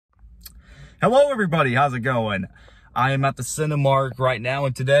Hello everybody, how's it going? I am at the Cinemark right now,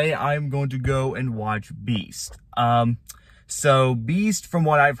 and today I am going to go and watch Beast. So Beast, from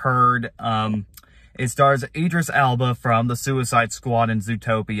what I've heard, it stars Idris Elba from the Suicide Squad and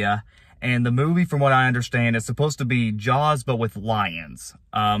Zootopia, and the movie, from what I understand, is supposed to be Jaws, but with lions.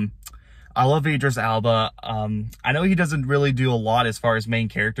 I love Idris Elba. I know he doesn't really do a lot as far as main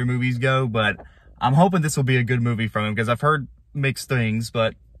character movies go, but I'm hoping this will be a good movie from him, because I've heard mixed things,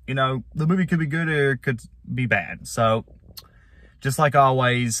 but you know, the movie could be good or it could be bad. So, just like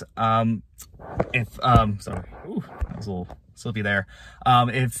always, sorry, ooh, that was a little slippy there.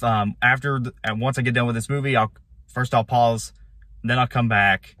 Once I get done with this movie, I'll pause, then I'll come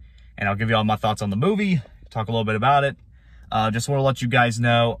back, and I'll give you all my thoughts on the movie, talk a little bit about it. Just want to let you guys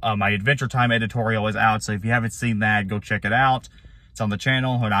know, my Adventure Time editorial is out, so if you haven't seen that, go check it out. It's on the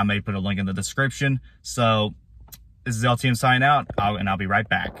channel, and I may put a link in the description. So, this is LTM signing out, and I'll be right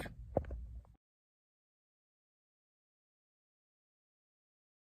back.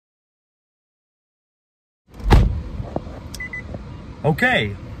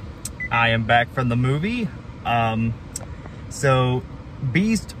 Okay, I am back from the movie. So,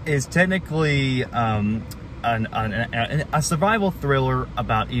 Beast is technically a survival thriller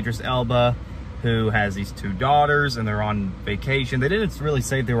about Idris Elba, who has these two daughters, and they're on vacation. They didn't really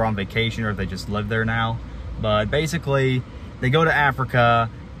say if they were on vacation or if they just live there now. But basically, they go to Africa,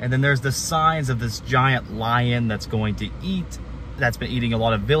 and then there's the signs of this giant lion that's going to that's been eating a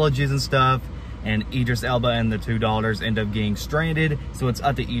lot of villages and stuff, and Idris Elba and the two daughters end up getting stranded, so it's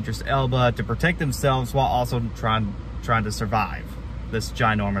up to Idris Elba to protect themselves while also trying to survive this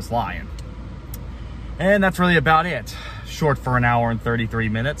ginormous lion. And that's really about it. Short for an hour and 33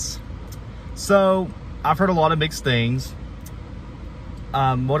 minutes. So, I've heard a lot of mixed things.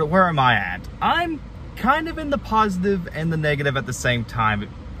 Where am I at? I'm kind of in the positive and the negative at the same time.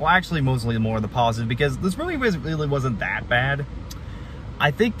 Well, actually, mostly more the positive, because this movie really wasn't that bad.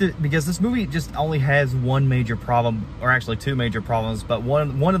 I think that because this movie just only has one major problem, or actually two major problems, but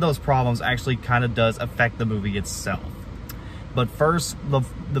one of those problems actually kind of does affect the movie itself. But first, the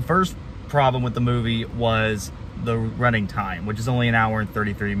first problem with the movie was the running time, which is only an hour and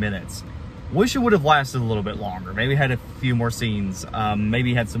 33 minutes. Wish it would have lasted a little bit longer. Maybe had a few more scenes.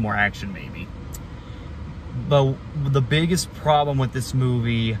 Maybe had some more action, maybe. But the biggest problem with this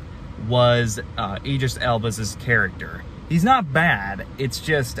movie was Idris Elba's character. He's not bad. It's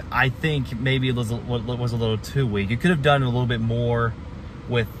just, I think maybe it was a little too weak. You could have done a little bit more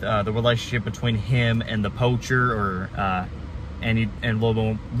with the relationship between him and the poacher, and a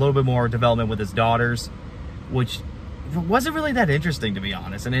little bit more development with his daughters, which wasn't really that interesting, to be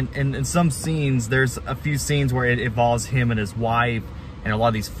honest. And in some scenes, there's a few scenes where it involves him and his wife, and a lot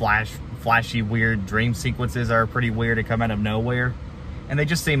of these flashy, weird dream sequences are pretty weird to come out of nowhere, and they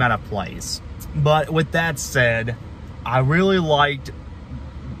just seem out of place. But with that said, I really liked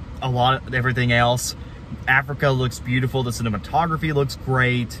a lot of everything else. Africa looks beautiful. The cinematography looks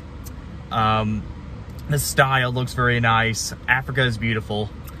great. The style looks very nice. Africa is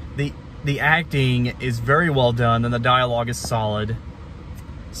beautiful. The acting is very well done, and the dialogue is solid.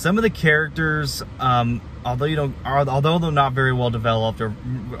 Some of the characters, although they're not very well developed,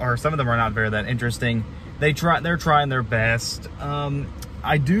 or some of them are not very that interesting, they're trying their best.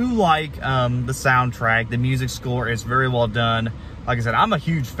 I do like the soundtrack. The music score is very well done. Like I said, I'm a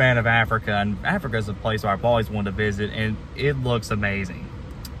huge fan of Africa, and Africa is a place where I've always wanted to visit, and it looks amazing.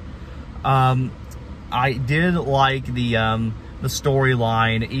 I did like the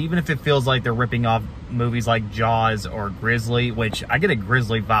storyline, even if it feels like they're ripping off movies like Jaws or Grizzly, which I get a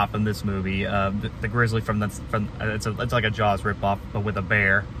Grizzly vibe from this movie. The Grizzly it's like a Jaws ripoff, but with a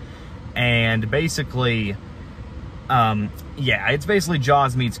bear. And basically, yeah, it's basically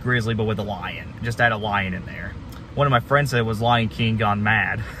Jaws meets Grizzly, but with a lion. Just add a lion in there. One of my friends said it was Lion King gone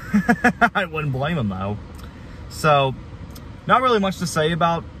mad. I wouldn't blame him, though. So, not really much to say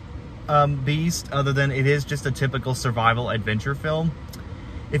about Beast, other than it is just a typical survival adventure film.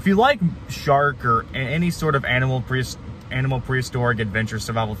 If you like shark or any sort of animal prehistoric adventure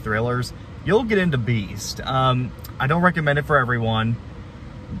survival thrillers, you'll get into Beast. I don't recommend it for everyone,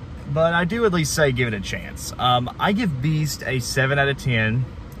 but I do at least say give it a chance. I give Beast a 7 out of 10,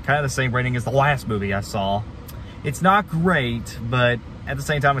 kind of the same rating as the last movie I saw. It's not great, but at the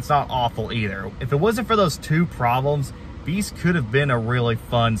same time, it's not awful either. If it wasn't for those two problems, Beast could have been a really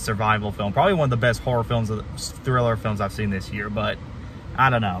fun survival film. Probably one of the best horror films, thriller films I've seen this year, but I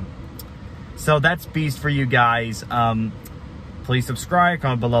don't know. So that's Beast for you guys. Please subscribe,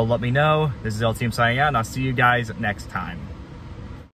 comment below, let me know. This is LTM signing out, and I'll see you guys next time.